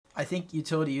I think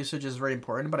utility usage is very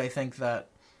important, but I think that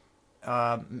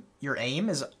your aim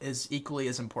is equally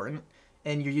as important,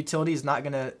 and your utility is not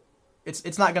gonna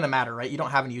it's not gonna matter, right? You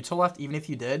don't have any util left. Even if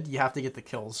you did, you have to get the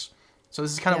kills. So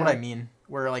this is kind of what I mean,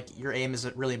 where like your aim is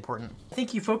really important. I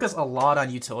think you focus a lot on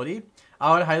utility.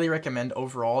 I would highly recommend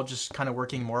overall just kind of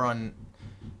working more on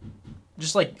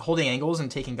just like holding angles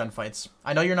and taking gunfights.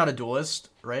 I know you're not a duelist,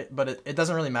 right? But it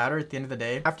doesn't really matter at the end of the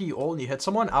day. After you ult and you hit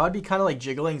someone, I would be kind of like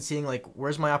jiggling, seeing like,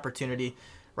 where's my opportunity,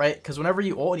 right? Because whenever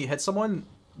you ult and you hit someone,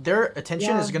 their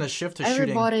attention is going to shift to shooting.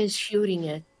 Everybody is shooting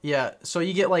it. Yeah, so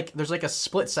you get like, there's like a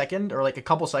split second or like a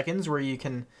couple seconds where you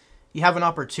have an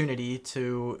opportunity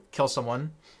to kill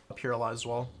someone. Up here a lot as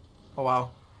well. Oh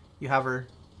wow, you have her.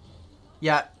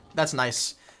 Yeah, that's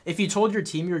nice. If you told your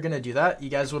team you were going to do that, you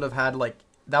guys would have had like,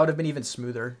 that would have been even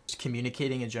smoother. Just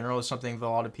communicating in general is something that a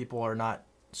lot of people are not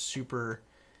super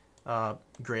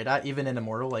great at. Even in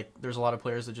Immortal, like there's a lot of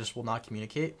players that just will not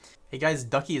communicate. Hey guys,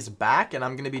 Duckeeh is back and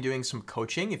I'm going to be doing some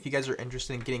coaching. If you guys are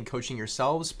interested in getting coaching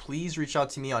yourselves, please reach out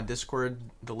to me on Discord.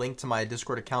 The link to my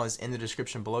Discord account is in the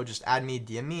description below. Just add me,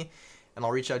 DM me, and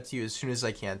I'll reach out to you as soon as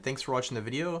I can. Thanks for watching the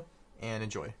video and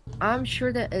enjoy. I'm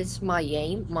sure that it's my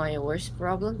aim, my worst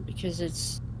problem,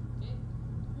 because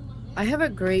I have a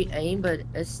great aim, but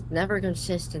it's never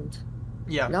consistent.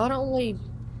 Yeah. Not only,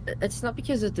 it's not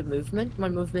because of the movement. My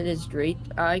movement is great.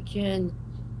 I can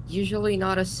usually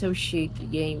not associate the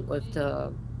game with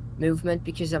the movement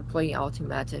because I'm playing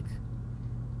automatic.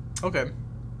 Okay.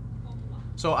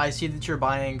 So I see that you're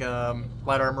buying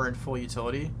light armor and full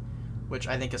utility, which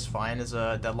I think is fine as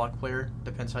a Deadlock player.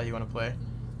 Depends how you want to play.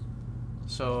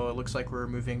 So it looks like we're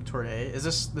moving toward A. Is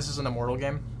this is an Immortal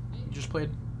game you just played?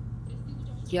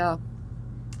 Yeah.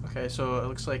 Okay, so it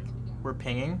looks like we're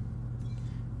pinging.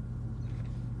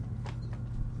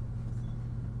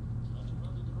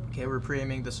 Okay, we're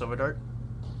pre-aiming the Sova Dart.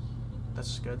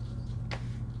 That's good.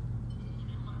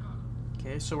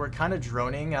 Okay, so we're kind of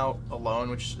droning out alone,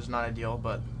 which is not ideal,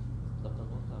 but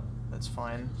that's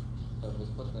fine.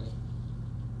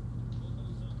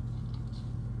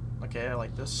 Okay, I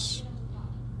like this.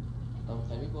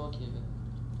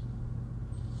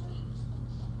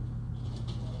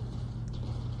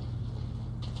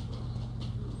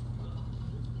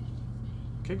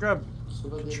 Could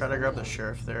try to grab the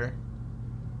sheriff there.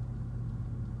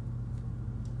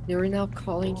 They were now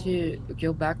calling to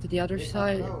go back to the other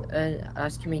side and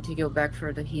asking me to go back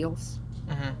for the heals.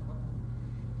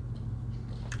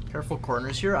 Careful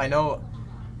corners here. I know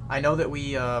that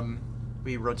we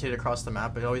rotate across the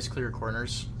map, but always clear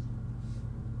corners.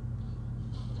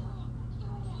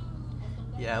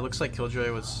 Yeah, it looks like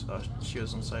Killjoy was she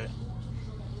was on site.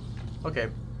 Okay,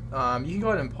 you can go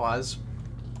ahead and pause.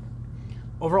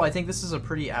 Overall, I think this is a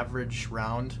pretty average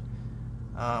round.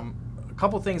 A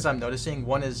couple things I'm noticing.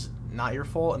 One is not your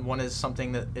fault, and one is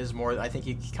something that is more, I think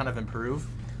you can kind of improve.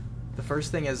 The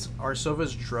first thing is our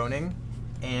Sova's droning,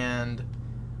 and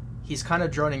he's kind of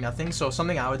droning nothing. So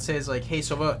something I would say is like, hey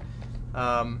Sova,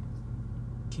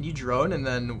 can you drone, and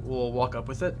then we'll walk up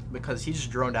with it, because he just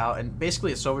droned out, and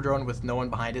basically a Sova drone with no one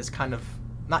behind it is kind of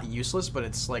not useless, but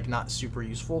it's like not super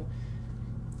useful,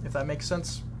 if that makes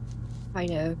sense. I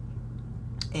know.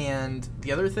 And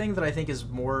the other thing that I think is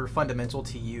more fundamental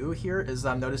to you here is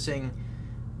I'm noticing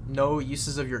no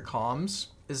uses of your comms.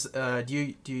 Is do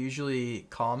you usually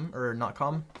comm or not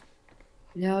comm?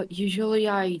 No, usually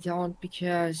I don't,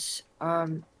 because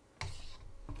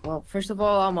well, first of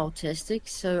all, I'm autistic,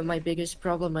 so my biggest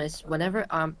problem is whenever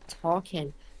I'm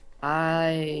talking,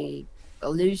 I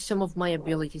lose some of my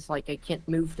abilities. Like I can't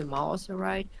move the mouse,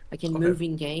 alright? I can move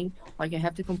in game. Like I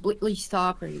have to completely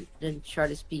stop and then try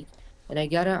to speak. And I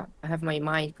gotta have my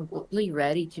mind completely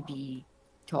ready to be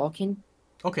talking.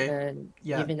 And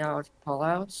giving out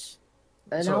callouts.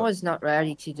 And I was not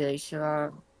ready today, so I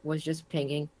was just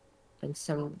pinging. And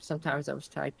sometimes I was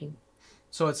typing.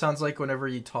 So it sounds like whenever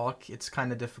you talk, it's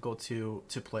kind of difficult to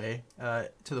play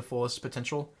to the fullest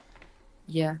potential.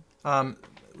 Yeah.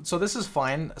 So this is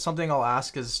fine. Something I'll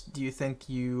ask is, do you think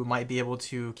you might be able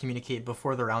to communicate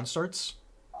before the round starts?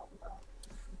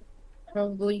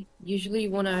 Probably. Usually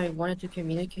when I wanted to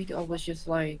communicate, I was just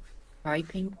like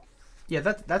typing. Yeah,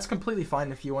 that's completely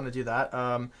fine if you want to do that.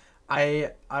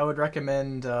 I would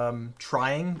recommend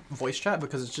trying voice chat,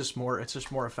 because it's just more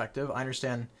effective. I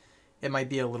understand it might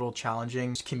be a little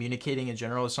challenging. Communicating in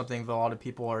general is something that a lot of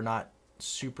people are not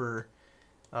super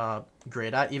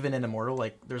great at. Even in Immortal,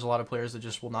 like there's a lot of players that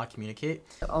just will not communicate.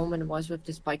 Omen was with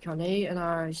the spike on A, and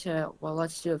I said, well,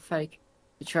 let's do a fake.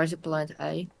 We try to plant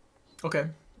A. Okay.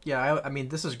 Yeah, I mean,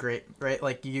 this is great, right?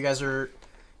 Like you guys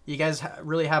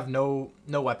really have no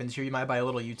weapons here. You might buy a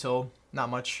little util,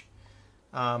 not much.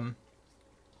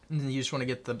 And you just want to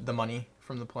get the money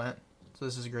from the plant. So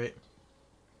this is great.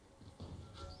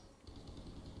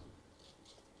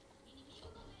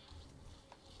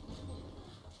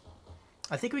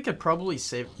 I think we could probably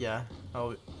save... Yeah.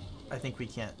 Oh, I think we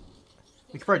can't.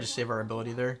 We could probably just save our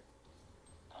ability there.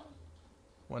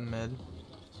 One mid.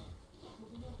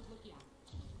 145 chat.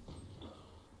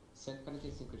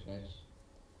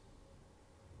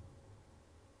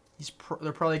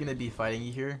 They're probably going to be fighting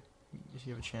you here. If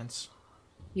you have a chance.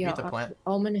 Yeah, the plant.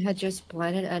 Omen had just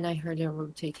planted and I heard them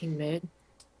rotating mid.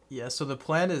 Yeah, so the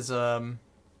plan is the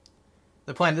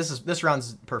plan this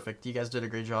round's perfect. You guys did a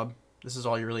great job. This is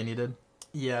all you really needed.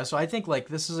 Yeah, so I think like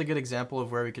this is a good example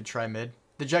of where we could try mid.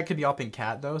 The Jet could be opping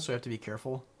cat though, so we have to be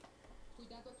careful.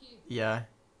 Yeah.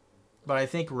 But I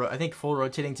think full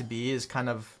rotating to B is kind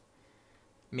of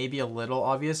maybe a little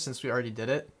obvious since we already did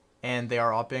it and they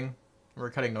are opping. We're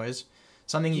cutting noise.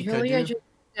 Something you could do.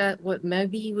 What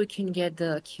maybe we can get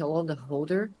the kill on the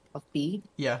holder of B.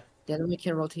 Yeah. Then we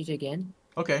can rotate again.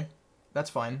 Okay, that's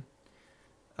fine.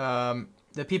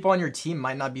 The people on your team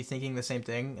might not be thinking the same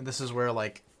thing, and this is where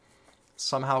like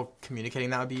somehow communicating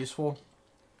that would be useful.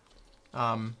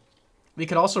 We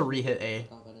could also re-hit A.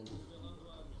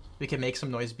 We could make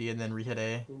some noise B and then re-hit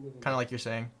A, kind of like you're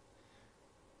saying.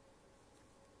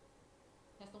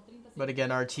 But again,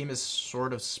 our team is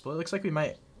sort of split. Looks like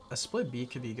a split B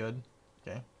could be good.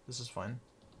 Okay, this is fine.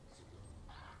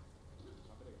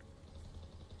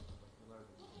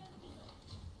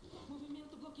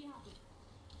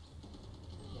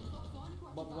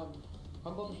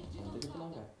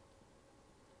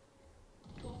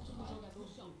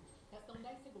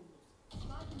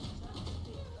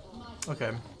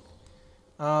 Okay.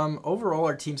 Overall,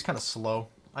 our team's kind of slow.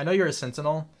 I know you're a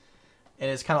sentinel, and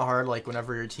it's kind of hard, like,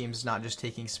 whenever your team's not just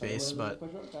taking space, but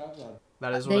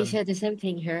that is what They said the same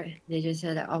thing here. They just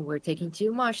said, oh, we're taking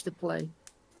too much to play.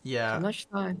 Yeah. Too much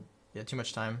time. Yeah, too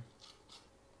much time.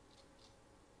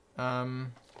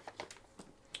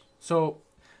 So,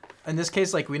 in this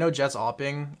case, like, we know Jet's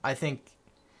opping. I think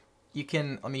you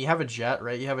can, I mean, you have a Jet,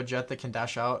 right? You have a Jet that can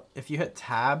dash out. If you hit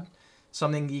tab,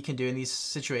 something you can do in these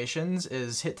situations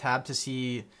is hit tab to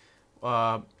see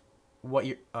what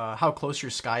you how close your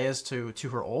Sky is to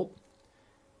her ult,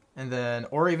 and then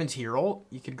or even to your ult.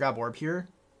 You could grab orb here.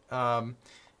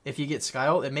 If you get Sky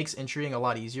ult, it makes entering a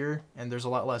lot easier, and there's a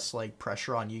lot less like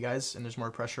pressure on you guys, and there's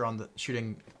more pressure on the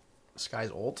shooting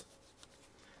Sky's ult.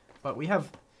 But we have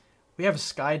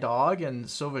Sky Dog and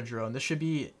Sova Drone. This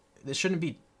shouldn't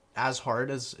be as hard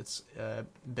as it's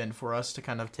been for us to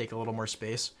kind of take a little more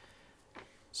space.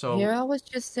 So here I was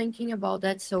just thinking about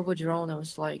that silver drone. I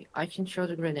was like, I can throw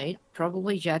the grenade.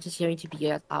 Probably Jet is going to be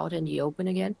out in the open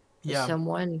again. Yeah.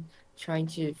 Someone trying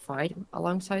to fight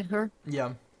alongside her.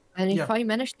 Yeah. And if I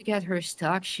manage to get her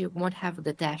stuck, she won't have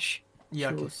the dash. Yeah.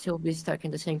 She will still be stuck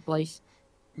in the same place.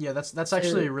 Yeah, that's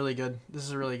actually really good. This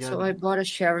is really good. So I bought a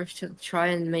sheriff to try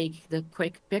and make the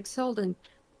quick pixel, then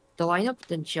the lineup,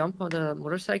 then jump on the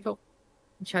motorcycle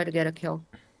and try to get a kill.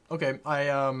 Okay,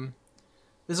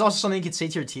 this is also something you could say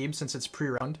to your team since it's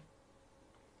pre-round.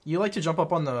 You like to jump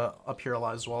up here a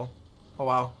lot as well. Oh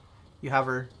wow, you have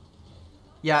her.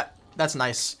 Yeah, that's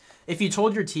nice. If you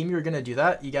told your team you were gonna do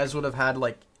that, you guys would have had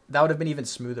like that would have been even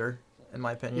smoother, in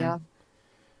my opinion. Yeah.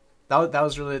 That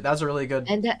was a really good.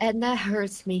 And that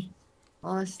hurts me,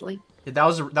 honestly. Yeah,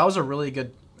 that was a really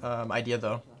good idea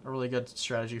though. A really good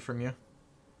strategy from you.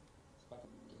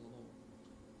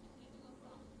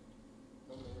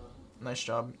 Nice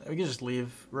job. We can just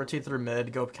leave, rotate through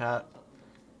mid, go cat.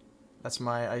 That's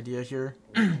my idea here.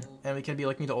 And we can be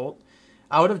looking to ult.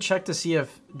 I would have checked to see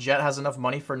if Jet has enough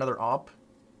money for another op.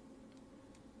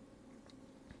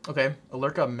 Okay, a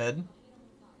lurk up mid.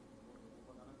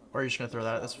 Or are you just gonna throw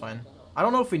that? That's fine. I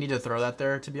don't know if we need to throw that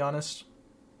there, to be honest.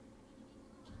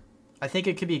 I think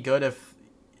it could be good if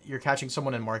you're catching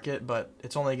someone in market, but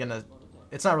it's not really gonna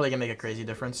make a crazy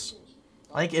difference.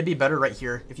 I think it'd be better right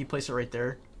here if you place it right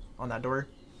there. On that door.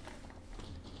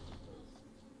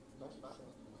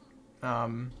 Yeah,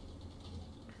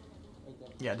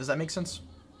 does that make sense?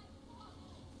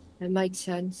 It makes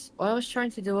sense. What I was trying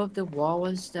to do with the wall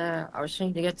was that I was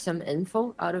trying to get some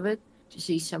info out of it to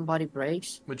see somebody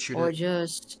breaks. Or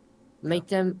just make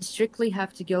them strictly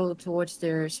have to go towards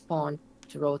their spawn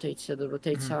to rotate, so the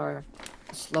rotates are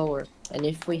slower. And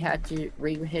if we had to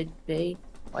re-hit B,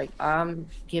 like I'm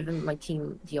giving my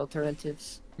team the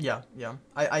alternatives. Yeah.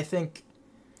 I think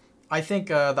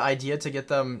the idea to get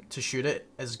them to shoot it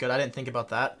is good. I didn't think about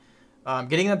that.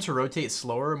 Getting them to rotate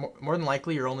slower, more than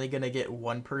likely you're only going to get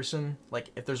one person.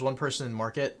 Like, if there's one person in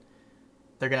market,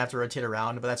 they're going to have to rotate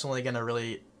around, but that's only going to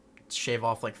really shave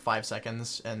off, like, 5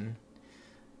 seconds. And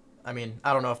I mean,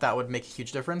 I don't know if that would make a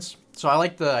huge difference. So I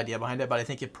like the idea behind it, but I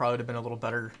think it probably would have been a little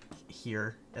better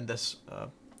here in this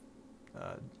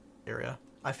area.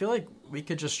 I feel like we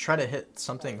could just try to hit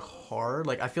something hard.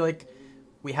 Like, I feel like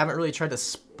we haven't really tried to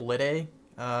split A,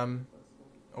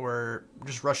 or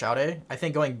just rush out A. I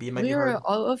think going B might be We're hard.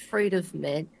 all afraid of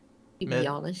mid, to be Mid.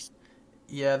 honest.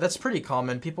 Yeah, that's pretty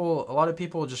common. A lot of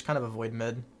people just kind of avoid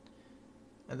mid.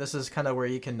 And this is kind of where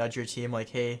you can nudge your team like,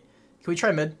 hey, can we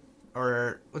try mid?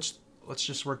 Or let's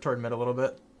just work toward mid a little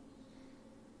bit.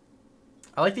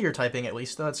 I like that you're typing at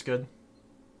least, though. That's good.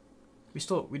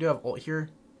 We do have ult here.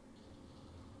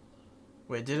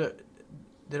 Wait, did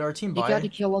our team You got buy? to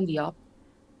kill on the up.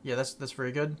 Yeah, that's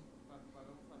very good.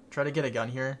 Try to get a gun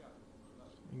here.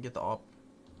 You can get the op.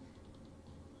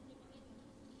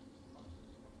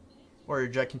 Or your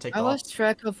jet can take I the op. lost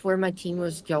track of where my team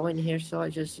was going here, so I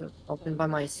just opened by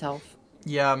myself.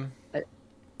 Yeah, I,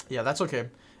 yeah, that's okay.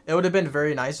 It would have been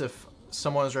very nice if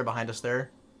someone was right behind us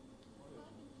there.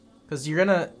 Because you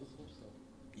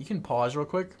can pause real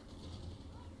quick.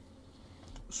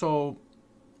 So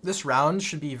this round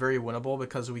should be very winnable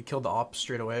because we killed the op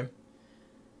straight away.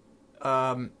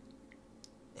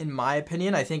 In my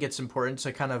opinion, I think it's important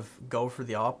to kind of go for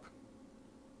the op.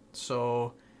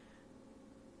 So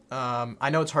I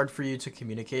know it's hard for you to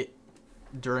communicate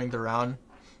during the round,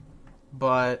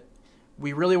 but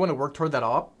we really want to work toward that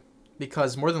op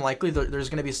because more than likely there's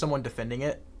going to be someone defending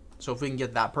it. So if we can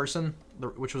get that person,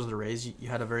 which was the Raze, you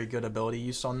had a very good ability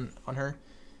use on her.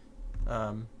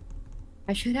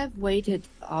 I should have waited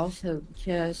also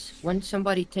because when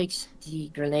somebody takes the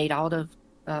grenade out of,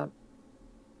 how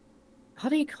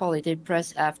do you call it? They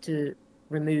press F to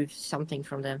remove something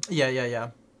from them.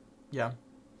 Yeah. I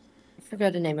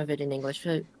forgot the name of it in English,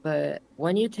 but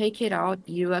when you take it out,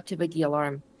 you activate the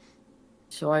alarm.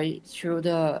 So I threw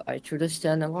the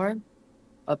stun alarm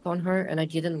up on her, and I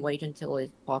didn't wait until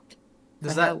it popped.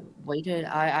 Does If I that had waited,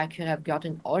 I could have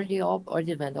gotten or the op or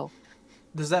the vandal.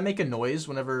 does that make a noise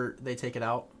whenever they take it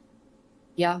out?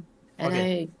 Yeah, and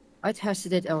Okay. I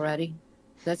tested it already.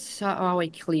 That's how I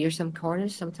clear some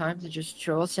corners. Sometimes I just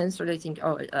throw a sensor. They think,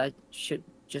 oh, I should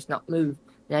just not move.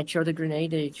 And I throw the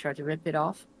grenade. They try to rip it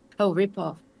off. Oh, rip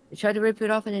off. They try to rip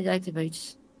it off, and it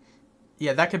activates.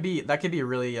 Yeah, that could be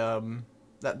really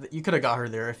that you could have got her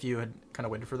there if you had kind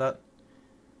of waited for that.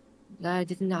 I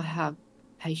did not have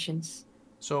patience.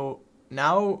 So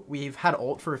now we've had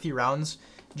ult for a few rounds.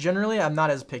 Generally, I'm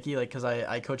not as picky, like, because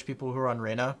I coach people who are on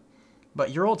Reyna. But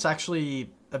your ult's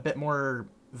actually a bit more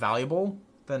valuable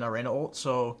than a Reyna ult.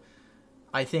 So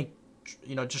I think,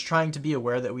 just trying to be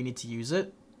aware that we need to use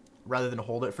it rather than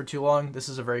hold it for too long. This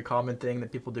is a very common thing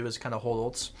that people do is kind of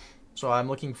hold ults. So I'm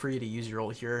looking for you to use your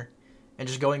ult here. And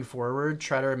just going forward,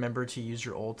 try to remember to use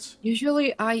your ult.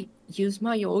 Usually I use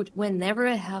my ult whenever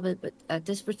I have it, but at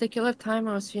this particular time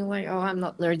I was feeling like, oh, I'm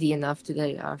not nerdy enough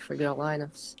today. I forgot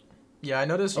lineups. Yeah, I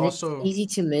noticed And it's also... easy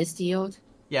to miss the ult.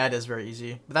 Yeah, it is very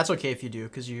easy. But that's okay if you do,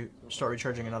 because you start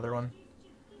recharging another one.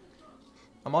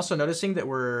 I'm also noticing that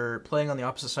we're playing on the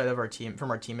opposite side of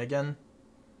from our team again,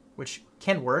 which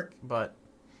can work, but...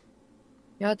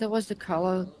 Yeah, that was the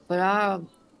color, but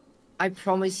I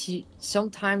promise you,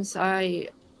 sometimes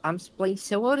I'm playing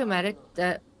so automatic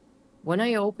that when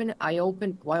I open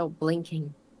while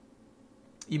blinking.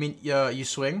 You mean you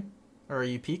swing? Or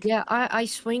you peek? Yeah, I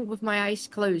swing with my eyes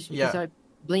closed because Yeah. I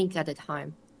blink at the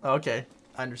time. Oh, okay,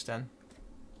 I understand.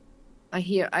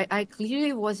 I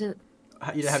clearly wasn't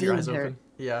You didn't have your eyes seeing her. open.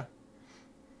 Yeah.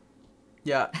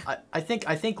 Yeah, I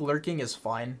think lurking is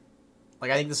fine.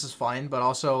 Like, I think this is fine, but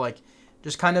also, like,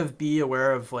 just kind of be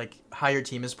aware of, like, how your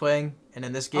team is playing. And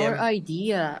in this game... Our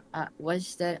idea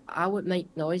was that I would make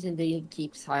noise and they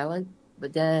keep silent,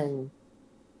 but then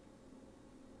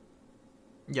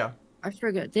Yeah. I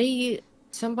forgot.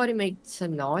 Somebody made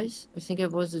some noise. I think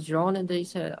it was a drone, and they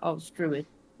said, "Oh, screw it,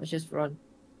 let's just run."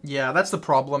 Yeah, that's the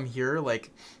problem here.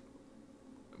 Like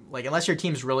unless your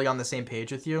team's really on the same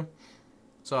page with you.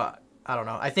 So I don't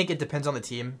know. I think it depends on the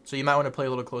team. So you might want to play a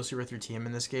little closer with your team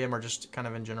in this game, or just kind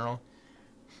of in general.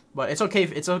 But it's okay.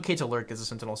 It's okay to lurk as a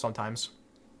sentinel sometimes.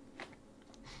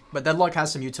 But Deadlock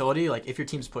has some utility. Like, if your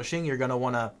team's pushing, you're gonna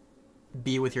want to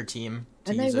be with your team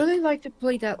to And I use really like to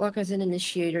play Deadlock as an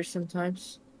initiator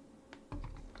sometimes.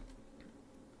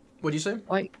 What'd you say?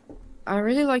 Like, I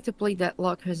really like to play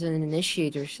Deadlock as an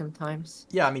initiator sometimes.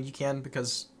 Yeah, I mean, you can,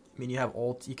 because you have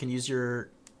ult. You can use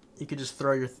your... You could just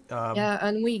throw your... Yeah,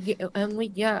 and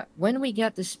when we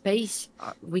get the space,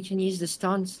 we can use the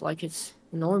stuns like it's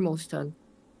normal stun,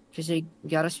 because they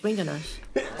got a swing on us.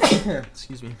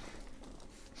 Excuse me.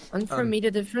 And for me, the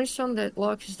difference on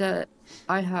Deadlock is that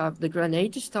I have the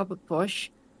grenade to stop a push,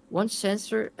 one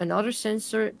sensor, another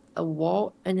sensor, a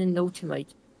wall, and an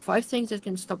ultimate. 5 things that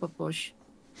can stop a push.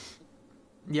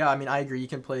 Yeah, I mean, I agree. You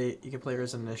can play her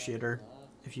as an initiator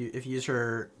if you use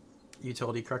her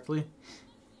utility correctly.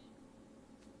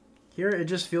 Here, it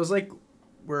just feels like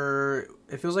we're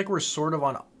sort of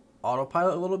on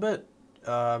autopilot a little bit.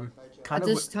 Kind At of.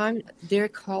 this time, their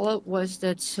call-out was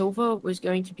that Sova was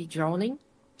going to be drowning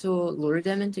to lure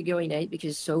them into going A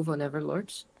because Sova never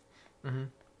lurks. Hmm.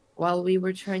 While we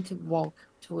were trying to walk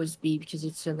towards B because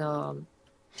it's a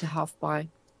half by.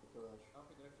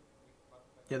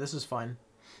 Yeah, this is fine.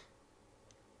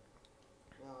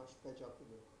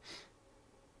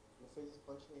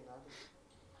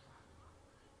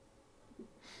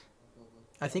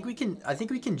 I think we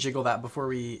can jiggle that before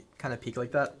we kind of peek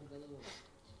like that.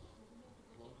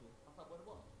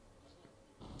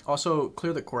 Also,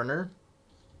 clear the corner.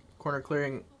 Corner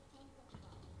clearing.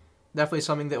 Definitely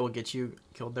something that will get you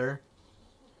killed there.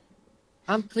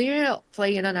 I'm clearly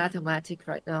playing on automatic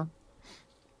right now.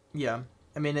 Yeah,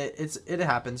 I mean it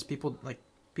happens. People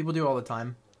do it all the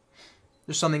time.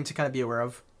 There's something to kind of be aware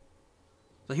of.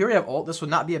 So here we have ult. This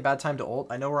would not be a bad time to ult.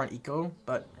 I know we're on eco,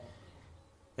 but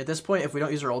at this point, if we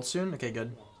don't use our ult soon, okay,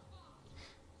 good.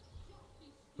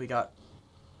 We got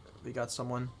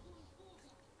someone.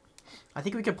 I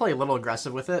think we could play a little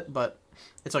aggressive with it, but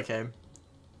it's okay.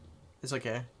 It's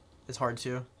okay. It's hard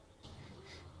to.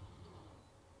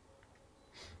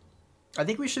 I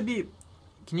think we should be...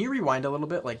 Can you rewind a little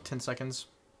bit? Like 10 seconds?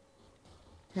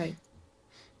 Okay.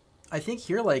 I think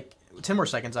here, like, 10 more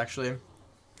seconds, actually.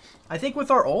 I think with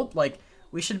our ult, like,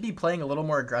 we should be playing a little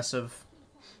more aggressive.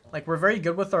 Like, we're very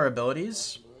good with our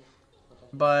abilities.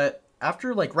 But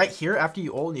after, like, right here, after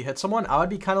you ult and you hit someone, I would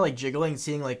be kind of, like, jiggling,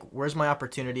 seeing, like, where's my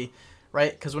opportunity,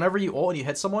 right? Because whenever you ult and you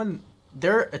hit someone,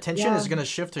 their attention is going to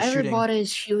shift to shooting. Everybody is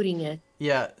shooting it.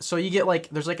 Yeah, so you get, like,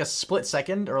 there's, like, a split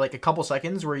second or, like, a couple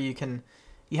seconds where you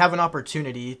have an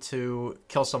opportunity to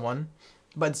kill someone.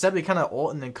 But instead we kind of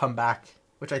ult and then come back,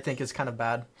 which I think is kind of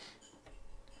bad.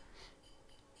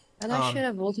 And I should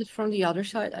have ulted from the other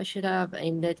side. I should have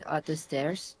aimed it at the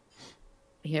stairs.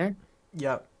 Here.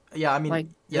 Yeah. Yeah, I mean, like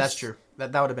yeah, that's true.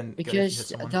 That would have been good if you hit because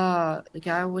someone. the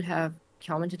guy would have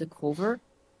come into the cover,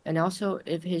 and also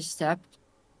if he stepped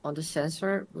on the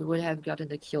sensor, we would have gotten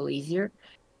the kill easier.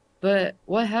 But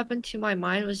what happened to my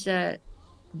mind was that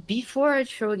before I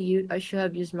showed you, I should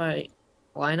have used my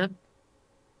lineup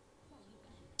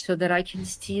so that I can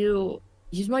still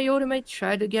use my ultimate,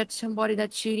 try to get somebody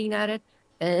that's shooting at it,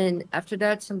 and after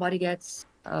that somebody gets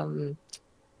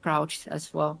crouched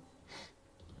as well.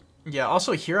 Yeah,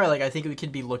 also here I think we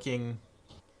could be looking.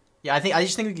 Yeah, I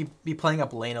just think we could be playing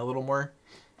up lane a little more.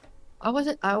 I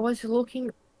was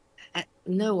looking at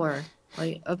nowhere.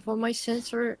 Like up on my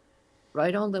sensor,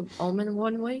 right on the Omen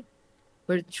one way,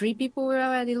 where 3 people were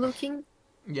already looking.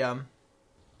 Yeah.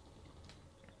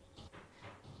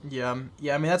 Yeah,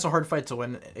 I mean that's a hard fight to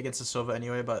win against the Sova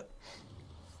anyway, but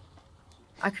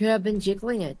I could have been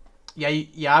jiggling it.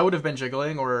 yeah, I would have been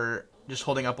jiggling or just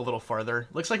holding up a little farther.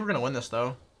 Looks like we're gonna win this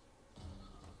though.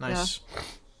 Nice. Yeah.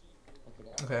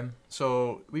 Okay,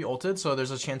 so we ulted, so there's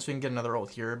a chance we can get another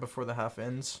ult here before the half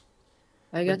ends.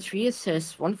 I got 3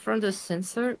 assists, 1 from the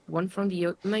sensor, 1 from the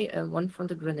ultimate, and 1 from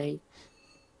the grenade.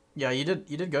 Yeah, you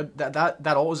did good. That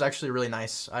ult was actually really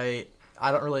nice. I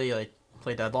don't really like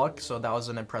play Deadlock, so that was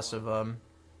an impressive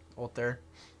ult there.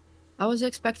 I was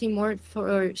expecting more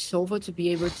for Sova to be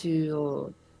able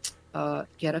to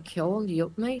get a kill on the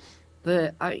ultimate,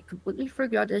 but I completely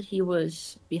forgot that he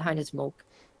was behind his smoke.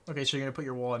 Okay, so you're gonna put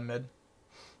your wall in mid.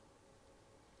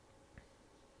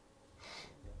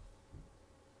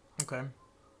 Okay.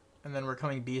 And then we're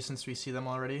coming B since we see them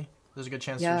already. There's a good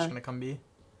chance they're just gonna come B.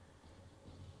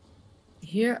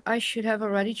 Here I should have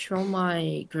already thrown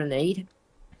my grenade.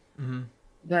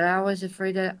 But I was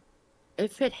afraid that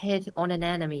if it hit on an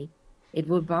enemy, it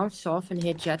would bounce off and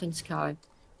hit Jet and Sky.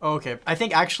 Oh, okay. I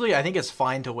think it's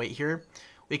fine to wait here.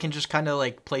 We can just kind of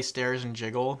like play stairs and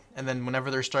jiggle, and then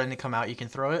whenever they're starting to come out, you can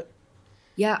throw it.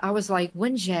 Yeah, I was like,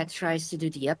 when Jet tries to do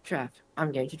the updraft,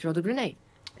 I'm going to throw the grenade.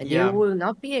 And they will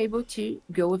not be able to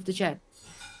go with the Jet.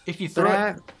 If you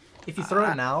throw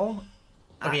it now...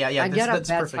 Okay, yeah, I got a that's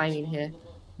bad perfect. timing here.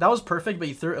 That was perfect, but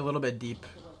you threw it a little bit deep.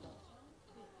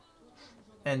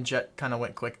 And Jet kind of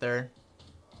went quick there.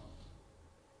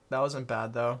 That wasn't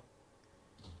bad, though.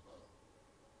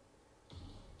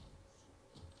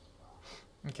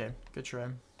 Okay, good try.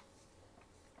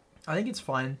 I think it's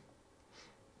fine.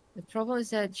 The problem is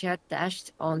that Jet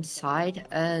dashed on side,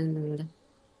 and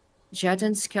Jet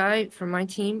and Sky from my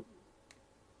team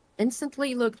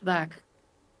instantly looked back.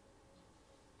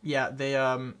 Yeah, they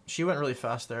she went really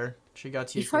fast there. She got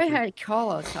to you If I quicker. had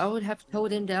callouts, I would have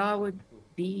told him that I would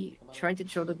be trying to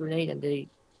throw the grenade and they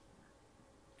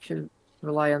should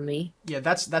rely on me. Yeah,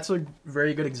 that's a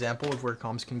very good example of where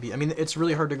comms can be. I mean, it's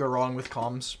really hard to go wrong with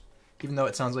comms, even though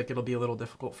it sounds like it'll be a little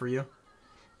difficult for you.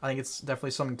 I think it's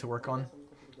definitely something to work on.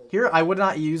 Here, I would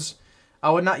not use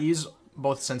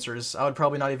both sensors. I would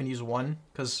probably not even use one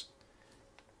because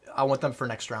I want them for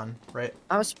next round, right?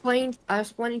 I was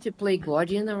planning to play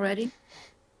Guardian already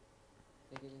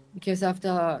because of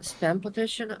the spam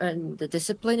potential and the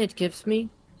discipline it gives me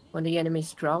when the enemy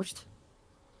is crouched.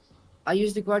 I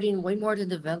use the Guardian way more than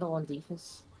the Vandal on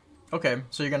defense. Okay,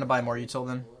 so you're gonna buy more util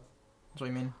then? That's what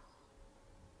you mean?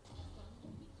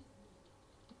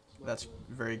 That's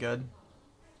very good.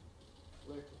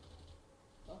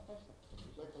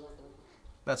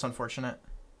 That's unfortunate.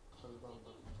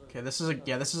 Okay, this is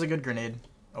a good grenade.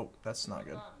 Oh, that's not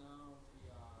good.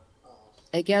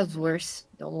 It gets worse.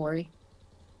 Don't worry.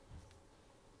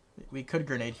 We could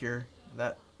grenade here.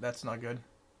 That's not good.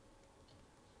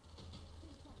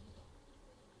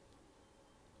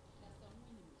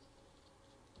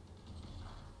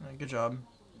 Good job.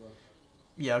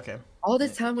 Yeah, okay. All the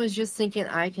time I was just thinking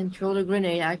I can throw the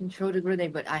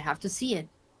grenade, but I have to see it.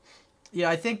 Yeah,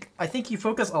 I think you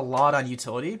focus a lot on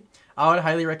utility. I would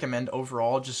highly recommend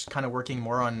overall just kind of working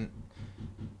more on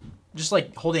just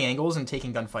like holding angles and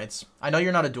taking gunfights. I know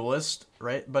you're not a duelist,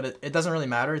 right? But it doesn't really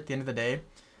matter at the end of the day.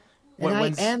 And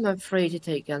I am afraid to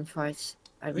take gunfights.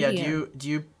 I really am. Do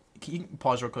you can you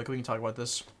pause real quick? We can talk about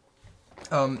this.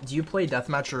 Do you play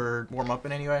deathmatch or warm up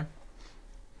in any way?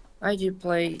 I do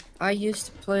play. I used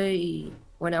to play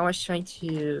when I was trying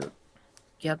to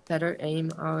get better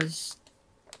aim. I was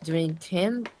doing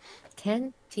 10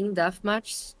 team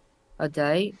deathmatches a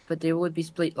day, but they would be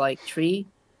split like 3,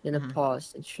 then a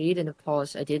pause, and 3, then a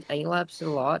pause. I did aim labs a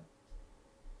lot.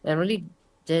 I really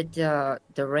did the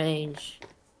range.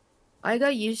 I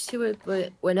got used to it,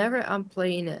 but whenever I'm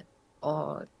playing it,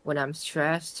 when I'm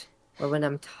stressed or when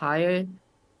I'm tired,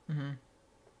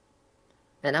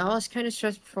 and I was kind of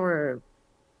stressed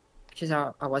because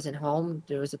I wasn't home.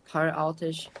 There was a power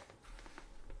outage.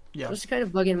 Yeah. It was kind of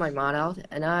bugging my mind out,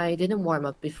 and I didn't warm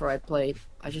up before I played.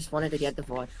 I just wanted to get the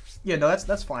VOD. Yeah, no,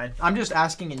 that's fine. I'm just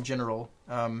asking in general.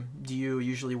 Do you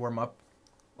usually warm up,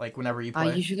 like whenever you play?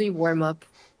 I usually warm up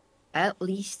at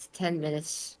least 10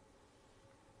 minutes.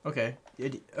 Okay.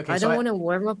 Okay. I don't want to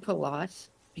warm up a lot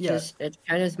because it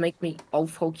kind of makes me all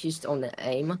focused on the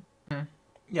aim.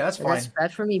 Yeah, that's and fine. That's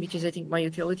bad for me because I think my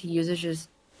utility usage is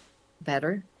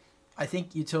better. I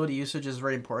think utility usage is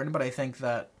very important, but I think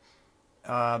that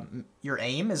your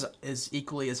aim is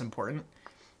equally as important.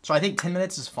 So I think 10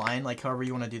 minutes is fine, like however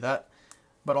you want to do that.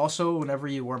 But also, whenever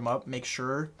you warm up, make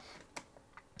sure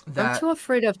that... I'm too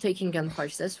afraid of taking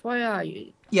gunfights. That's why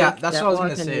I... Yeah, that's what I was going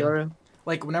to say. Euro.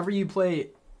 Like, whenever you play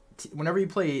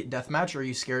deathmatch, are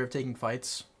you scared of taking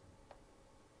fights?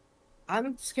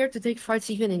 I'm scared to take fights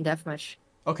even in deathmatch.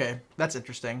 Okay, that's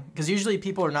interesting. Because usually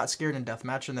people are not scared in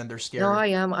deathmatch, and then they're scared. No, I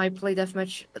am. I play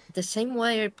deathmatch the same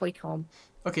way I play comp.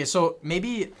 Okay, so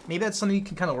maybe that's something you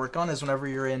can kind of work on is whenever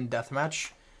you're in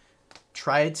deathmatch,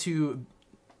 try to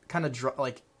kind of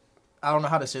like, I don't know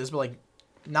how to say this, but like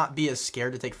not be as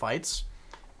scared to take fights.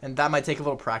 And that might take a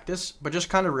little practice, but just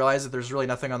kind of realize that there's really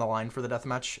nothing on the line for the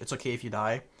deathmatch. It's okay if you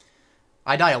die.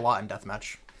 I die a lot in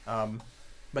deathmatch.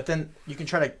 But then you can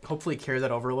try to hopefully carry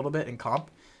that over a little bit in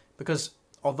comp, because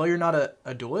although you're not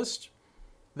a duelist,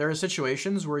 there are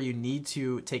situations where you need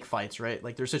to take fights, right?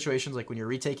 Like there's situations like when you're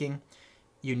retaking,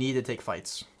 you need to take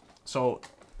fights. So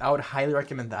I would highly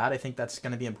recommend that. I think that's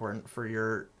going to be important for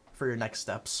your next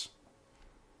steps.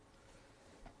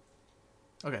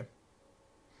 Okay.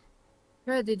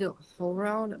 Should I do the whole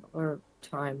round or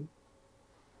time?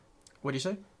 What do you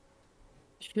say?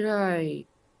 Should I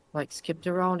like skip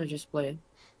the round or just play?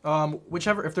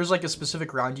 Whichever. If there's like a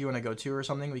specific round you want to go to or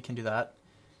something, we can do that.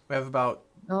 We have about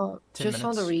 10 just minutes.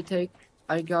 On the retake,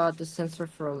 I got the sensor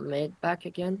from mid back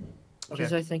again.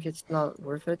 Because I think it's not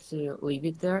worth it to leave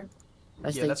it there,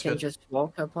 as they can just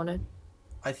walk up on it.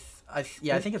 I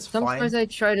think it's fine. Sometimes I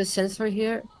try to sensor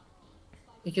here,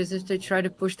 because if they try to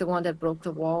push the one that broke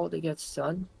the wall, they get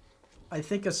stunned. I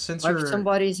think a sensor... Or if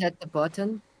somebody's at the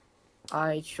button,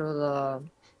 I throw the...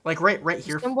 Like right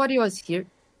here. If somebody was here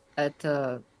at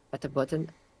the button,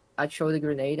 I throw the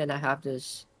grenade and I have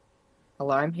this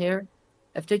alarm here.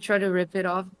 If they try to rip it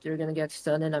off, they're gonna get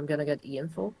stunned and I'm gonna get the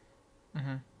info.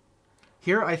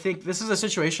 Here, I think this is a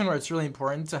situation where it's really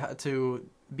important to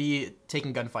be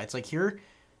taking gunfights. Like here,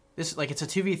 it's a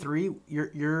 2v3.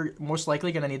 You're most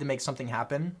likely gonna need to make something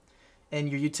happen, and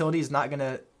your utility is not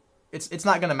gonna. It's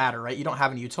not gonna matter, right? You don't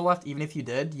have any util left. Even if you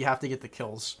did, you have to get the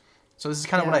kills. So this is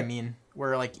kind of what Yeah. I mean,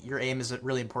 where like your aim is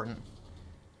really important.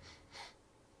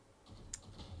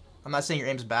 I'm not saying your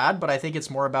aim's bad, but I think it's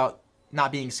more about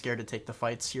not being scared to take the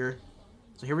fights here.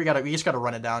 So here we just gotta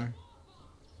run it down.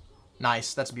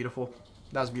 Nice, that's beautiful.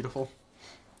 That was beautiful.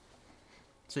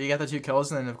 So you got the 2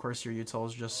 kills, and then of course your util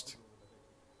is just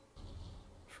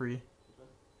free.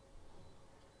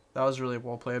 That was really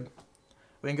well played.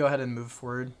 We can go ahead and move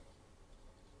forward.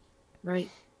 Right.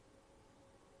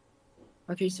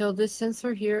 Okay, so this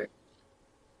sensor here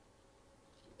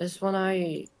is when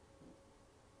I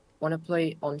want to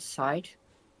play on site,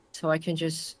 so I can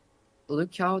just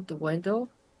look out the window.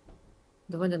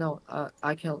 No,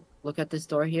 I can look at this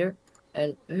door here,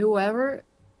 and whoever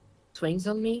swings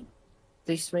on me,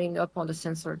 they swing up on the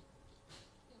sensor.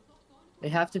 They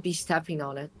have to be stepping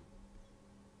on it.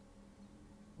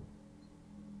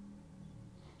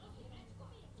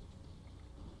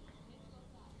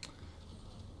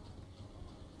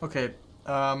 Okay.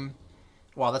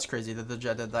 Wow, that's crazy that the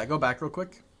jet did that. Go back real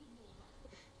quick.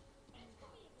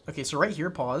 Okay, so right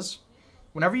here, pause.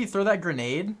 Whenever you throw that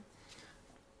grenade...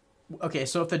 Okay,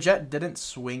 so if the jet didn't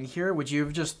swing here, would you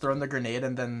have just thrown the grenade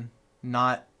and then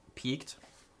not peeked?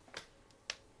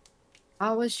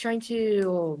 I was trying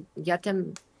to get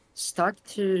them stuck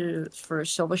for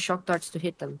silver shock darts to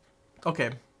hit them.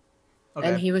 Okay. And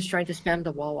Okay. he was trying to spam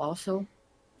the wall also.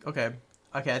 Okay.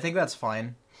 Okay, I think that's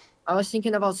fine. I was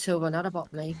thinking about Silva, not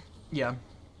about me. Yeah.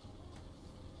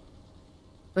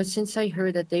 But since I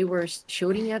heard that they were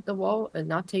shooting at the wall and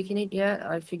not taking it yet,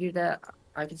 I figured that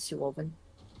I could still open.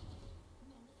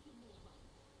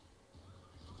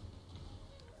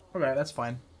 Okay, that's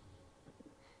fine.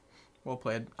 Well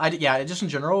played. Yeah, just in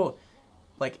general,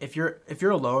 like if you're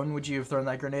alone, would you have thrown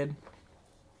that grenade?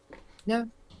 No.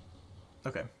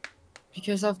 Okay.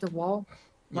 Because of the wall.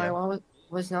 My Yeah. wall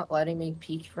was not letting me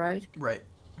peek right. Right.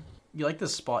 You like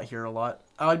this spot here a lot.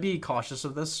 I would be cautious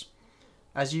of this.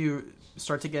 As you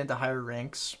start to get into higher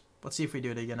ranks, let's see if we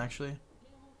do it again, actually.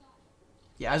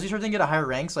 Yeah, as you start to get to higher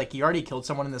ranks, like you already killed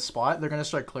someone in this spot, they're going to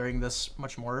start clearing this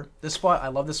much more. This spot, I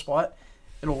love this spot.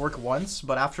 It'll work once,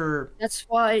 but after... That's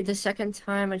why the second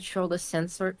time I throw the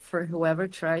sensor for whoever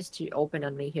tries to open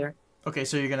on me here. Okay,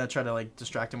 so you're going to try to like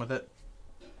distract him with it?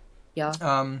 Yeah.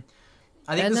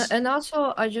 I think and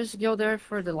also I just go there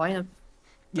for the lineup.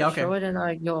 Yeah, I okay. throw it and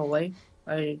I go away.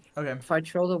 Okay. If I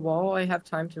throw the wall, I have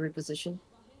time to reposition.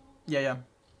 Yeah.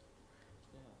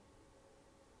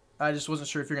 I just wasn't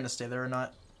sure if you're gonna stay there or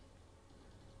not.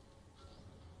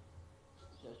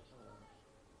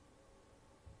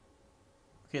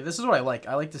 Okay, this is what I like.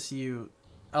 I like to see you.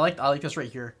 I like this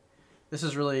right here. This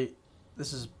is really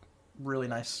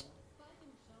nice.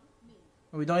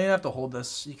 We don't even have to hold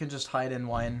this. You can just hide in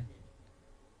wine.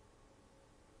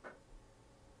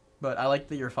 But I like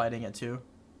that you're fighting it too.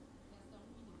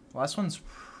 Last one's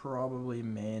probably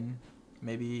main.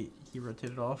 Maybe he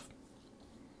rotated off.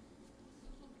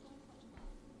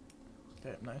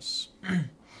 Okay, nice.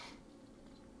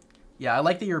 Yeah, I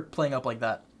like that you're playing up like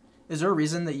that. Is there a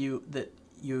reason that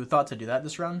you thought to do that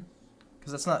this round?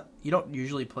 Because that's not, you don't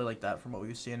usually play like that from what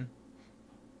we've seen.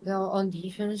 Now on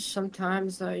defense,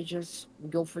 sometimes I just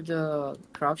go for the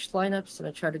crouched lineups and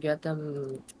I try to get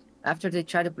them after they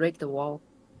try to break the wall.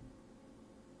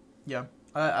 Yeah,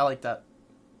 I like that.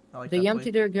 I like They that empty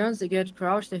play. their guns, they get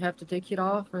crouched, they have to take it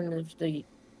off, and if they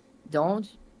don't,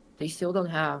 they still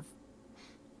don't have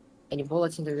any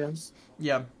bullets in their guns.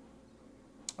 Yeah.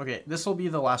 Okay, this will be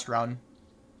the last round,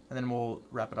 and then we'll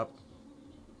wrap it up.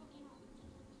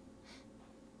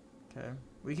 Okay.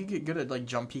 We could get good at like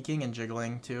jump peeking and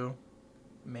jiggling too.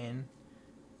 Main.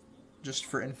 Just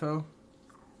for info.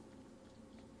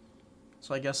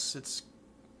 So I guess it's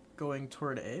going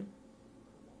toward A.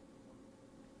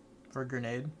 For a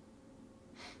grenade.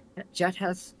 Jet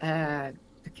has the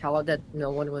calo that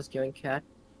no one was going cat.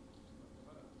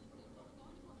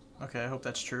 Okay, I hope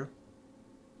that's true.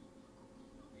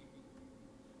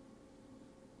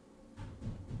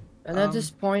 And at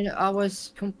this point, I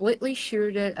was completely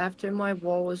sure that after my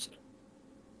wall was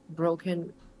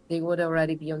broken, they would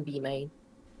already be on B main.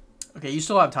 Okay, you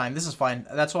still have time. This is fine.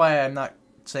 That's why I'm not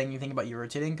saying anything about you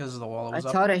rotating, because the wall was up.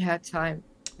 I thought I had time.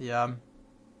 Yeah.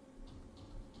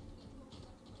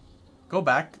 Go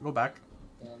back.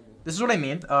 This is what I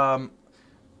mean.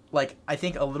 Like, I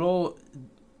think a little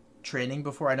training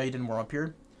before. I know you didn't warm up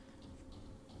here.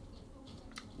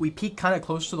 We peek kind of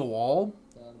close to the wall,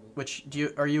 which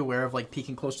are you aware of? Like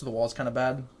peeking close to the wall is kind of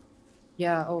bad.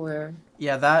 Yeah, aware.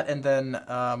 Yeah, that and then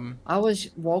I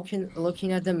was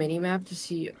looking at the minimap to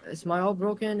see, is my all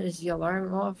broken? Is the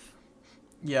alarm off?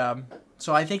 Yeah,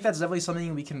 so I think that's definitely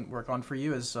something we can work on for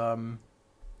you. Is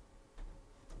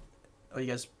Oh, you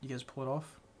guys pull it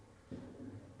off.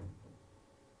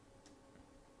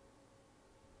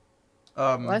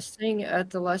 Last thing at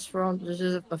the last round, this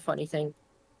is a funny thing.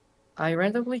 I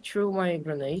randomly threw my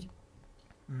grenade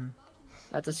Mhm.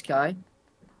 at the sky,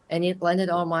 and it landed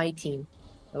on my team.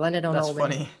 It landed on That's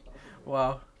Omen. funny.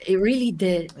 Wow. It really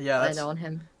did Yeah, land on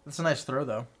him. that's a nice throw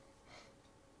though.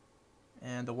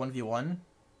 And the 1v1,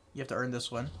 you have to earn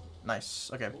this one.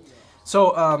 Nice. Okay.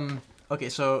 So okay,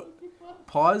 so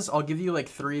pause. I'll give you like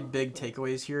 3 big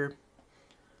takeaways here.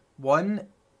 One,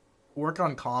 work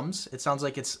on comms. It sounds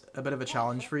like it's a bit of a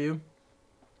challenge for you,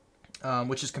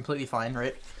 which is completely fine,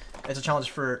 right? It's a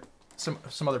challenge for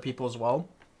some other people as well.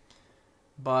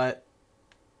 But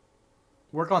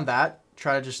work on that.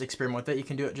 Try to just experiment with it. You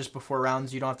can do it just before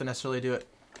rounds. You don't have to necessarily do it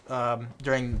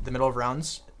during the middle of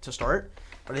rounds to start.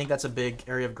 But I think that's a big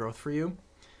area of growth for you.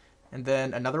 And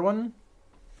then another one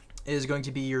is going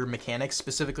to be your mechanics,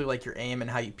 specifically like your aim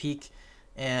and how you peek,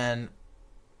 and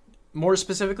more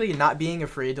specifically, not being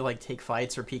afraid to like take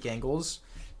fights or peek angles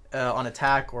on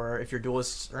attack, or if your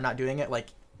duelists are not doing it, like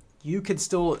you can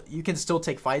still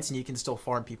take fights and you can still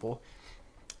farm people.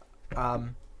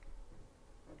 And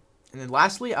then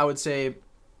lastly, I would say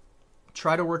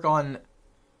try to work on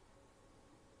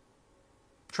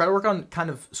kind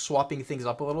of swapping things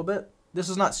up a little bit. This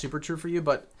is not super true for you,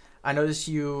 but I notice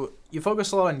you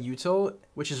focus a lot on util,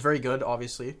 which is very good,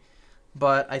 obviously.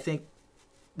 But I think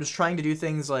just trying to do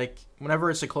things like whenever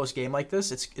it's a close game like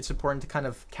this, it's important to kind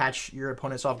of catch your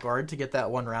opponents off guard to get that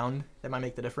one round that might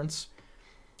make the difference.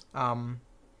 Yeah,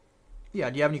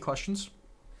 do you have any questions?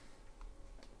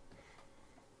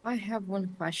 I have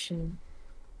one question.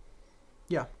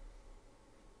 Yeah.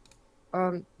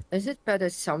 Is it better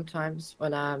sometimes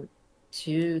when I'm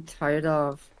too tired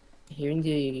of hearing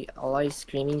the allies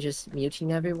screaming, just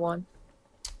muting everyone?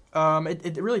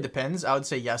 It really depends. I would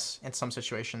say yes in some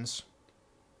situations.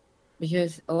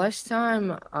 Because last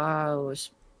time I was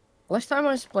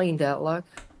playing Deadlock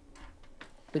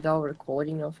without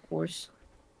recording, of course.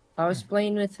 I was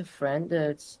playing with a friend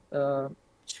that's a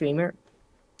streamer.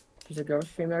 She's a girl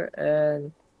streamer,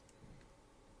 and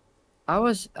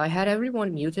I had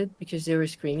everyone muted because they were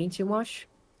screaming too much.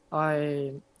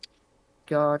 I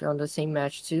got on the same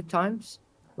match 2 times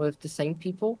with the same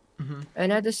people. Mm-hmm.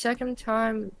 And at the second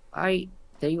time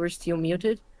they were still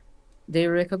muted. They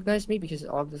recognized me because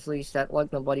obviously it's that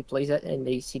like nobody plays it and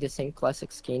they see the same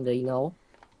classic skin they know.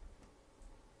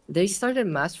 They started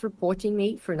mass reporting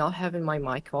me for not having my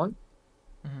mic on.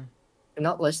 Mm-hmm. And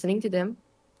not listening to them.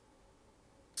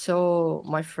 So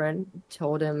my friend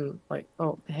told him like,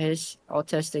 oh, he's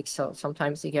autistic, so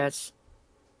sometimes he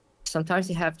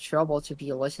have trouble to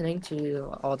be listening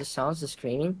to all the sounds, the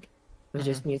screaming, which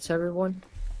just mutes everyone.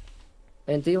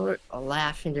 And they were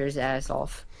laughing their ass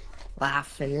off,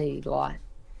 laughing a lot.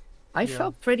 I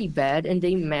felt pretty bad, and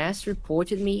they mass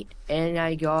reported me, and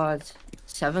I got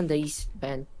 7 days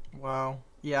banned. Wow.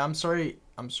 Yeah, I'm sorry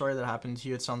that happened to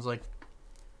you. It sounds like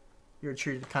you were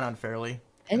treated kind of unfairly.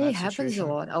 And it happens a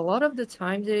lot. A lot of the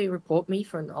time they report me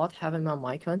for not having my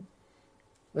mic on.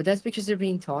 But that's because they're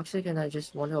being toxic and I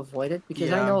just want to avoid it.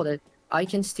 Because I know that I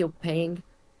can still ping,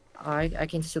 I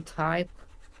can still type,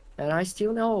 and I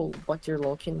still know what they're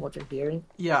looking, what they're hearing.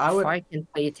 Yeah, I can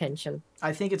pay attention.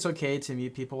 I think it's okay to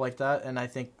mute people like that, and I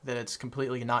think that it's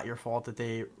completely not your fault that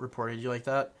they reported you like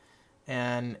that.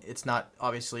 And it's not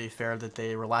obviously fair that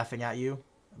they were laughing at you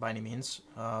by any means.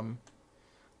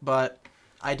 But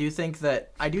I do think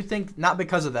not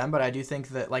because of them, but I do think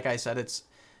that, like I said, it's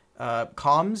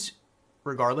comms,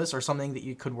 regardless, are something that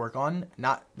you could work on,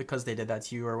 not because they did that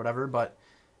to you or whatever, but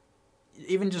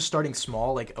even just starting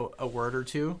small, like a word or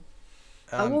two.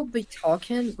 I will be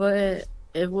talking, but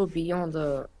it will be on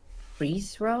the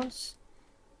freeze rounds.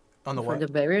 On the for what? the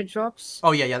barrier drops.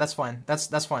 Oh yeah, that's fine.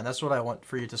 That's fine. That's what I want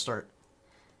for you to start.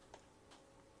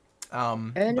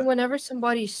 And whenever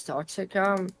somebody starts a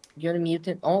you're gonna mute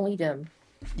only them.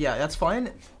 Yeah, that's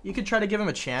fine. You could try to give them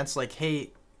a chance, like,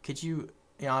 hey, could you,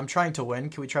 I'm trying to win.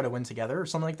 Can we try to win together or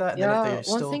something like that? And Yeah, then if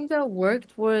they one thing that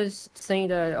worked was saying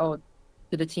that, oh,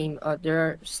 to the team, there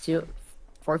are still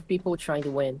 4 people trying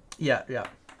to win. Yeah.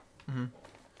 Mm-hmm.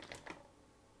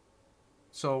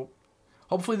 So,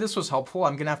 hopefully this was helpful.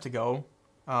 I'm gonna have to go.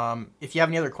 If you have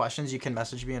any other questions, you can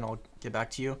message me and I'll get back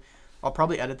to you. I'll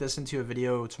probably edit this into a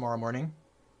video tomorrow morning.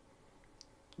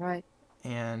 Right.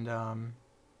 And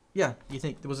yeah, you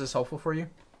think was this helpful for you?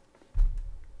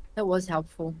 That was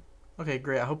helpful. Okay,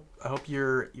 great. I hope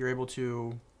you're able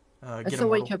to get It's a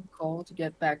wake-up call to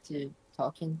get back to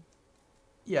talking.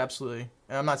 Yeah, absolutely.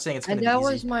 And I'm not saying it's gonna And be easy. that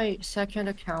was my second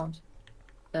account.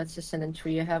 That's Ascendant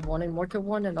 3. I have one IMMORTAL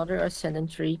 1, another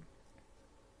Ascendant 3.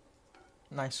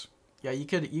 Nice. Yeah, you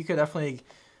could definitely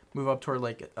move up toward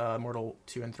like Immortal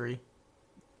 2 and 3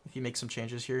 if you make some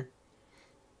changes here.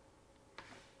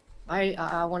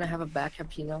 I want to have a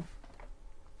backup, you know.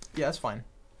 Yeah, that's fine.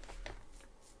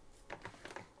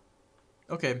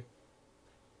 Okay.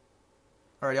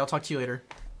 Alright, I'll talk to you later.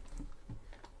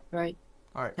 Right.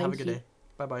 Alright, have a Thank good you. day.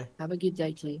 Bye bye. Have a good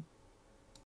day, too.